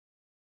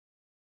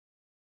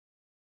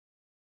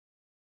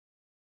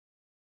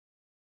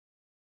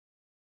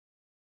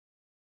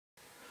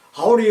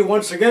Howdy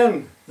once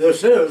again.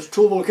 This is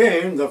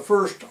Tubalcain, the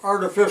first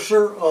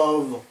artificer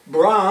of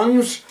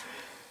bronze,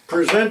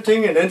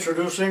 presenting and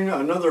introducing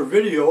another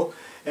video.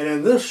 And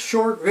in this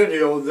short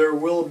video there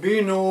will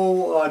be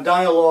no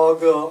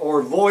dialogue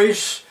or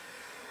voice.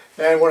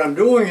 And what I'm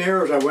doing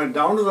here is I went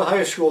down to the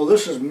high school.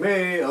 This is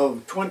May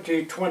of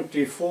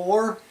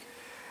 2024.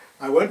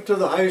 I went to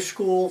the high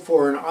school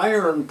for an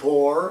iron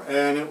pour,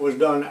 and it was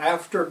done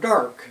after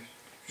dark,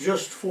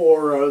 just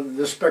for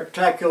the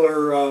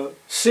spectacular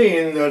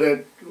scene that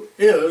it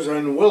is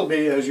and will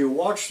be as you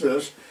watch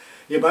this.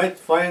 You might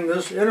find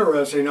this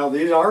interesting. Now,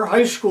 these are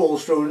high school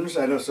students,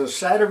 and it's a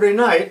Saturday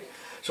night,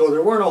 so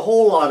there weren't a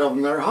whole lot of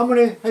them there. How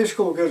many high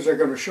school kids are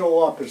going to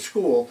show up at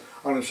school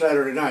on a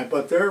Saturday night?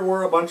 But there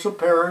were a bunch of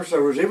parents.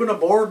 There was even a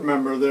board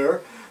member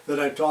there that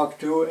I talked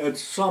to at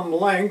some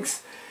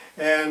length,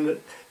 and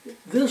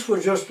this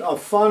was just a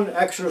fun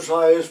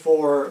exercise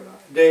for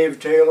Dave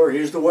Taylor.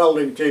 He's the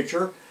welding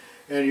teacher,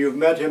 and you've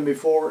met him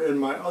before in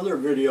my other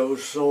videos.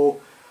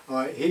 So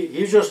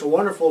he's just a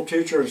wonderful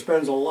teacher and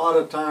spends a lot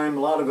of time,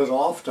 a lot of his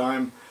off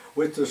time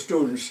with the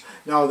students.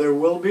 Now, there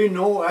will be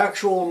no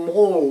actual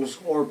molds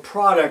or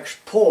products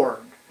poured.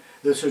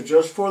 This is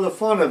just for the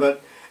fun of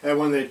it. And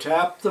when they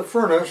tap the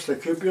furnace, the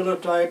cupola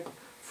type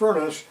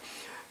furnace,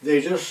 they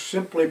just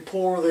simply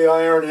pour the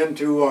iron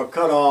into a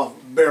cut-off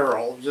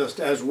barrel, just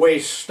as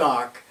waste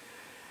stock.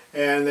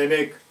 And they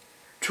make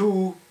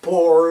 2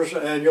 pours,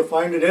 and you'll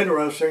find it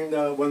interesting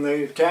when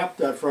they tap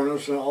that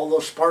furnace, and all the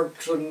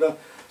sparks and the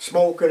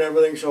smoke and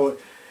everything. So,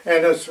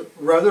 and it's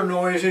rather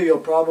noisy. You'll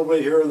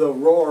probably hear the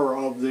roar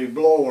of the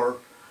blower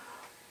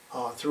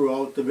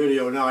throughout the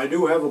video. Now, I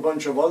do have a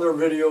bunch of other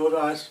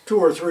videos, 2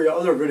 or 3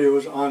 other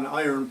videos on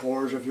iron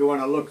pours if you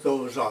want to look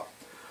those up.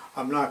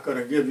 I'm not going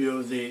to give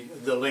you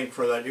the link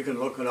for that. You can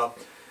look it up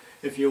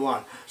if you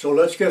want. So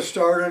let's get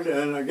started,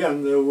 and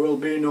again, there will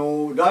be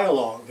no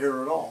dialogue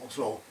here at all.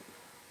 So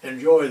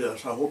enjoy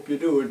this. I hope you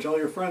do, and tell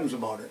your friends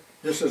about it.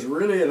 This is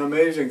really an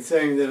amazing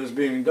thing that is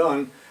being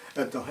done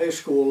at the high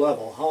school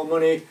level. How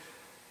many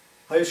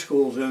high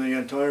schools in the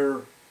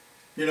entire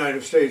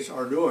United States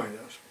are doing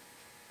this?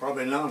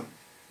 Probably none.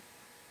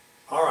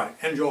 All right,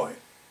 enjoy.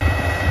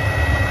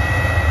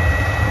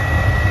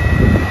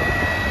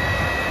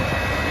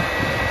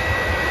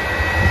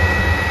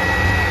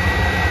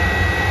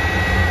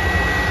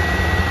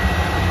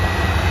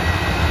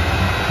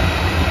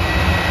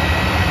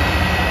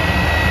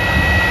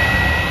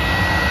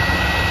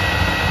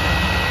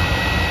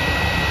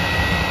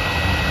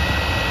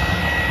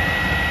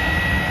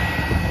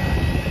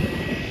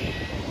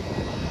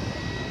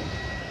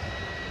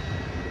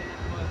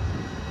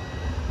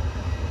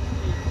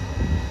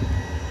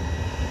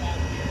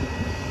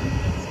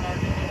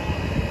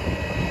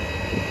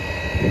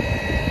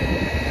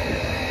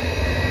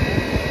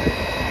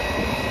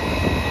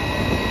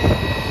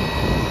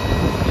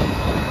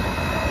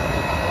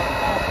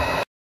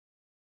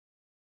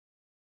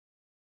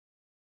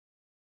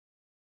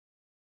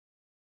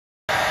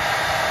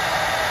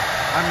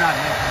 I'm not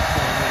making a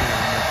full video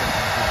with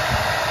this.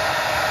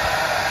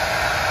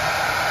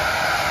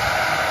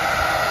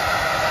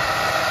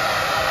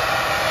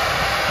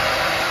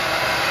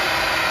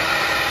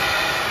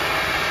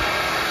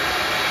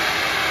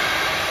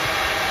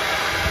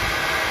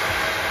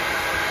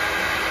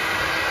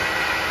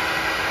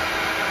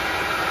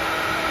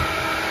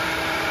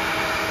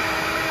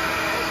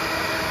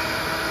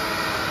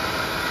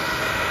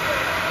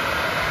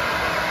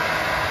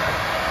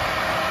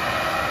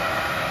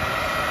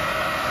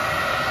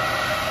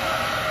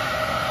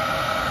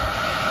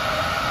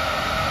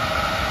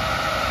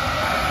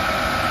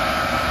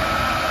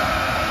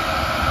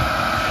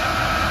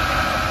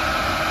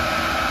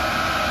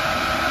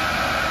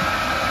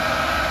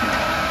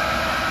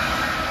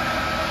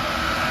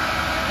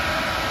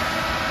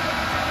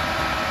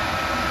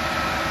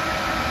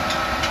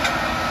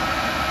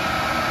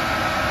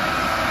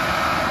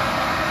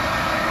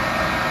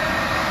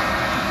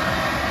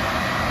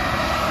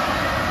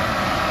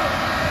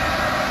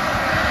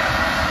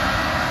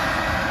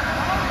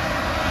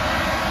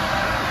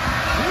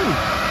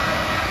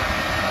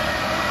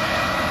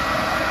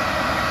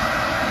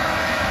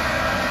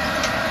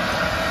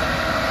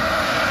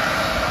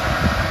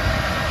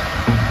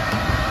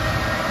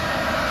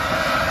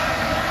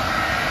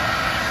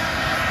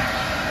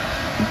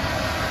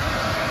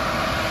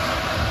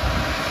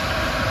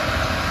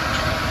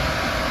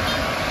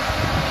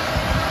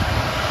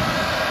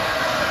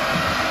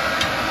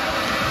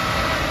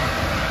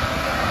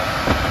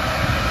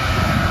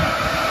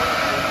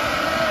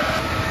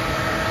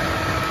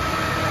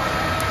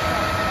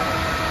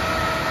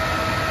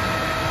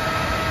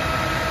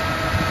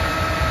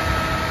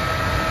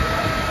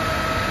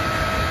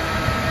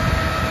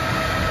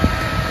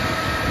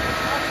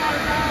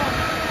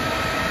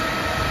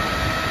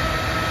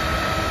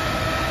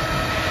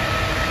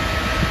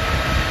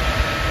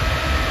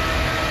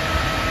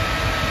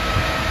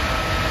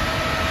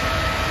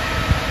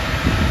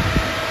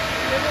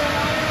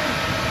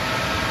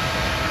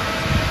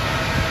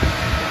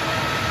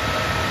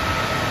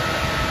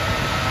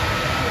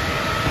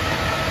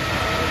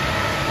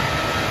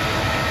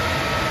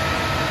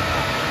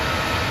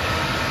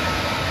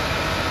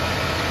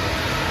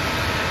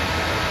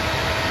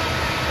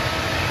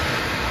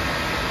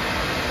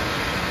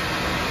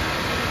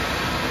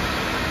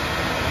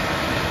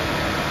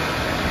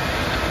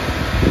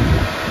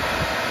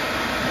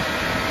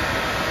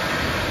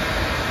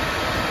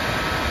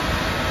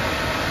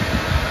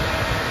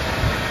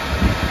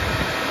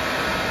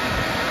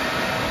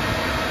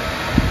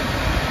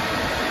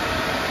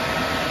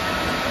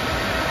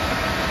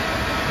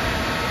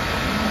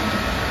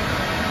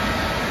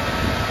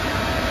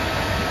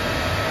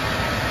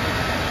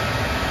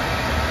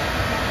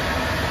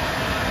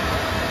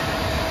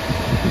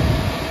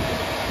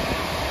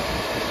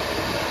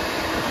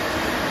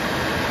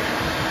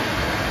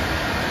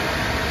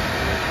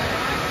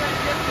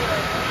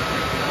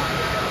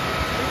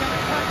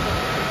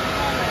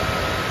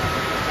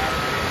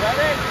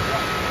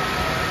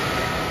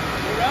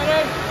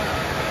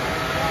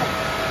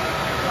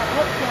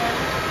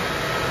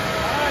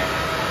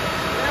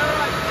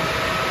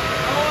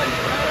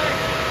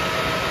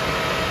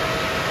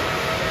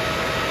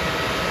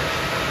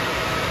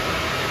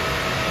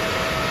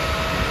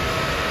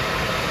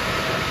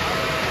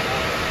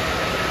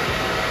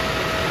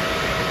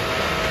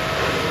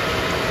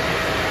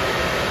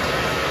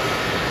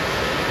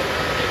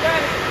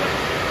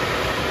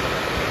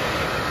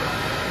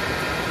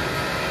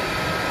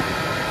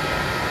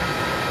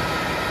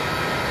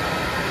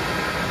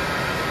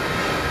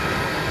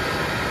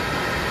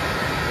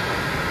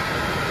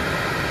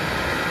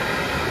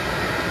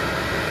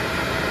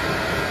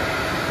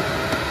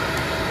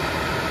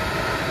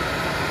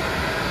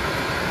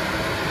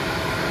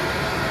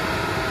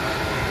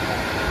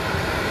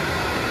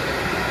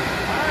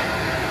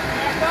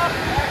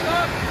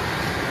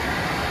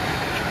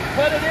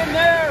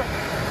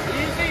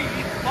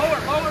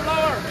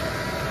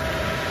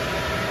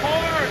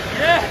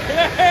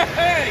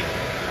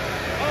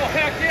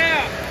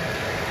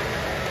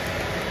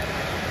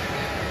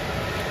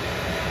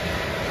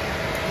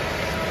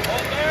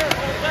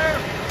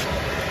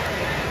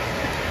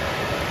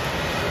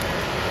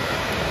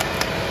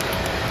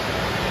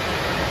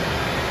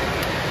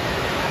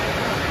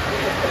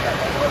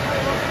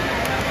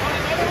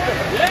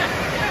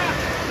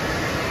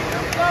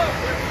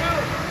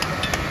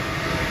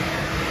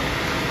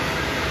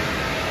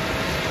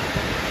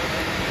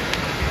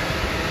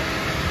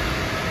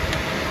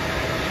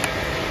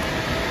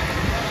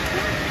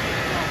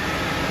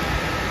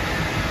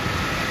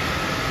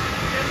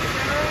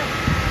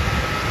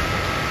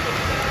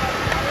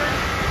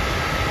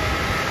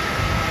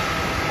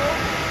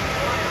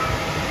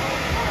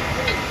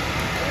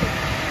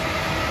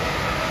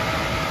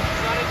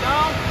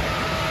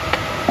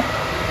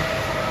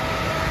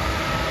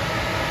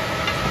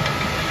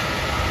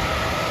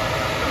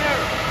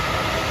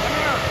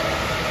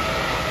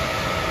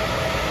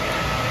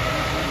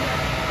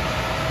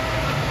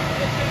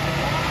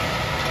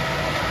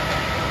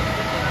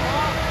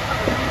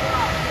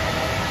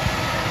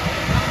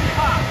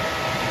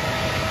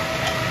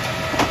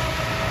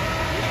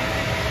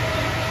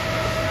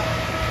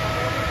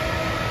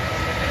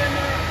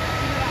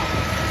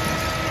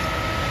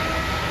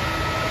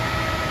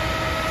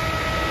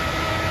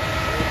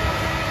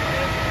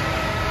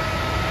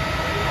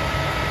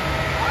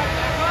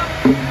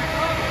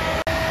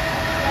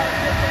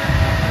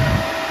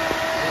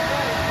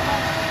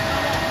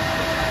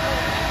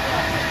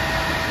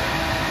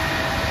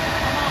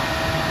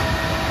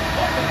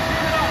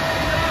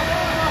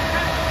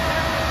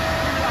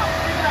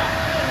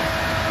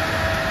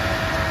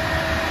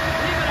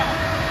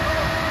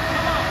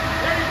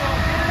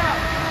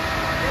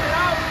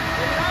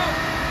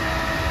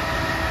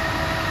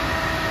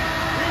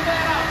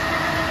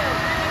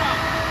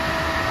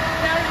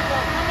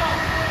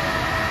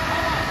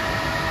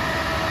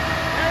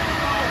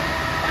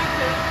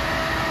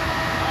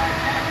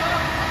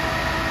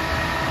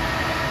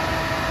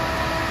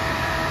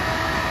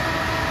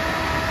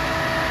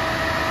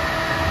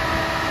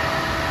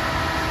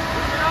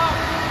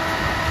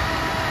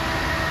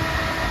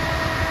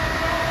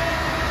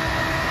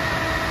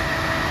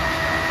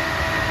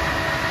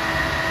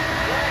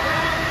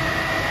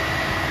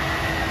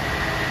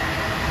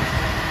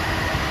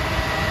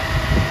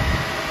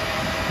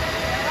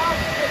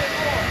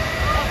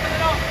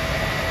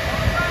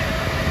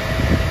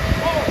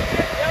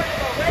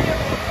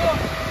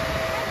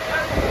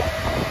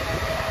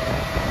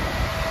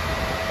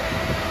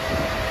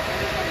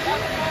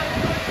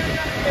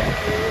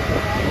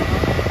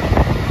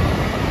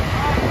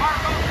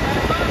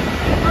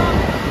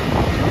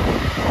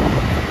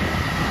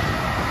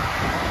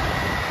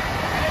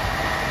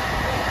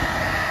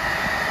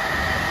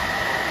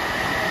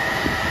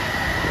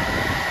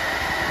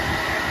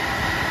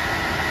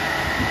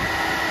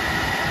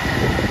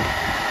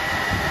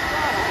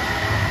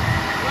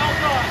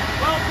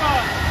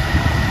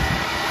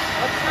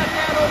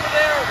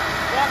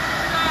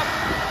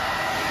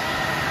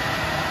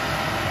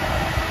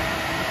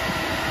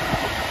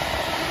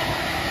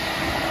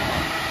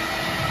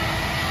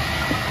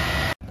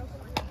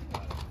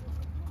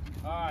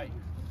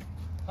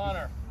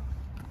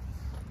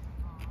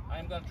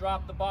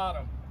 drop the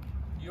bottom.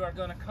 You are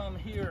going to come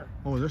here.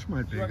 Oh, this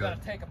might be You are good. going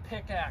to take a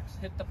pickaxe,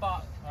 hit the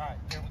bottom. All right,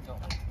 here we go.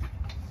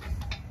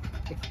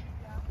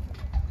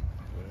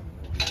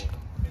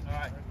 All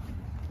right.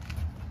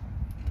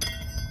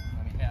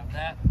 Let me have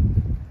that.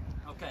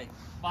 Okay,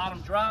 bottom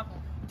drop.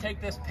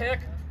 Take this pick,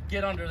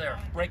 get under there.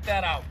 Break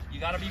that out. You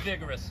got to be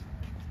vigorous.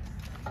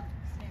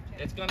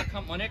 It's going to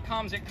come. When it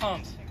comes, it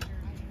comes.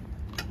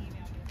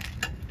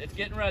 It's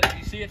getting ready.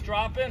 You see it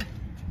dropping?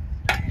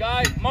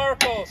 Guys,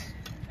 Marcos,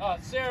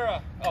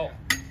 Sarah. Oh,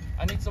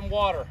 I need some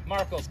water.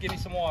 Marcos, give me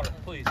some water,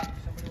 please.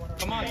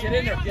 Come on, get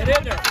in there. Get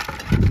in there.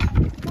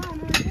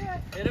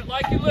 Hit it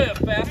like you live,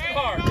 fast and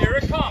hard. Here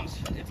it comes.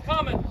 It's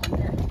coming.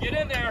 Get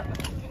in there.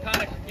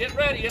 Kind of get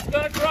ready. It's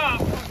gonna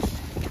drop.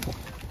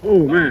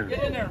 Oh man!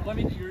 Get in there. Let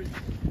me.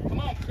 Come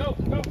on, go,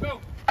 go,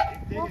 go.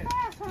 Go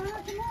fast, Hunter.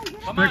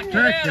 Come on, get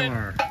at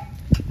Spectacular!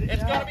 it.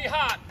 It's gonna be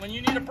hot. When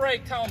you need a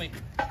break, tell me.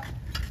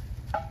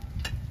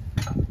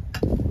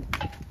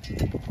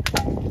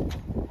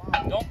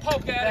 Don't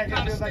poke at it.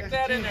 Kind of stick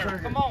that in there.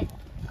 Come on.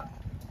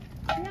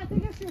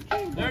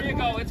 There you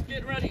go. It's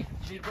getting ready.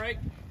 Need a break?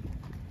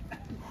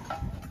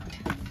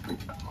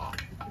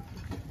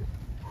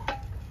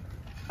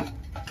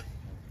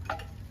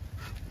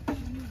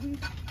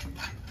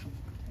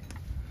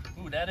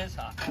 Ooh, that is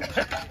hot.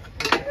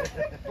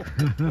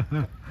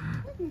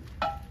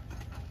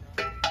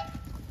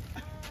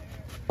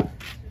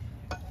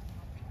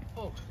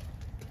 Oh.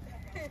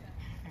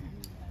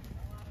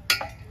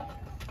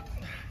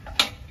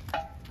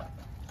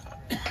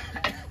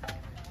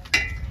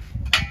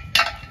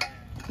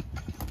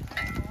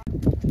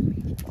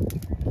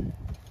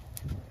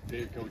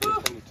 Dave, can we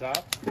get from the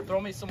top?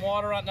 Throw me some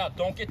water on. Now,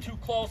 don't get too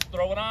close.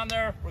 Throw it on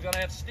there. We're going to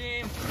have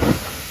steam.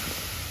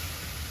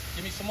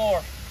 Give me some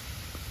more.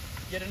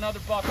 Get another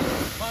bucket.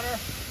 Hunter,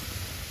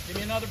 give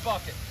me another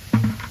bucket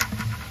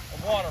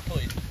of water,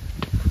 please.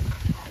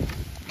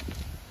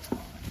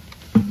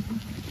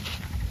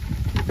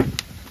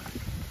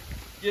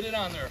 Get it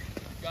on there,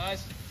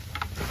 guys.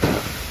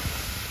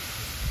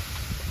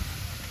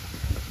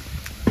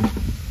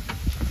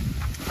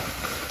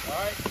 All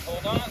right,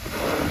 hold on.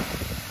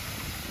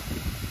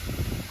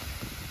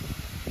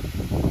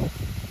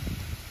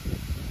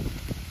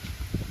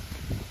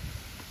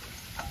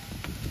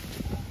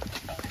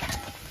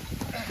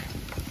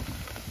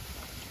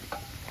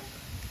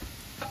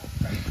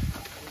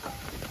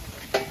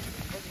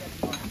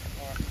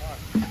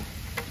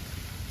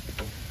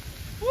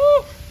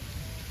 Woo!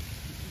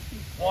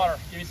 Water,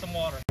 give me some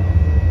water.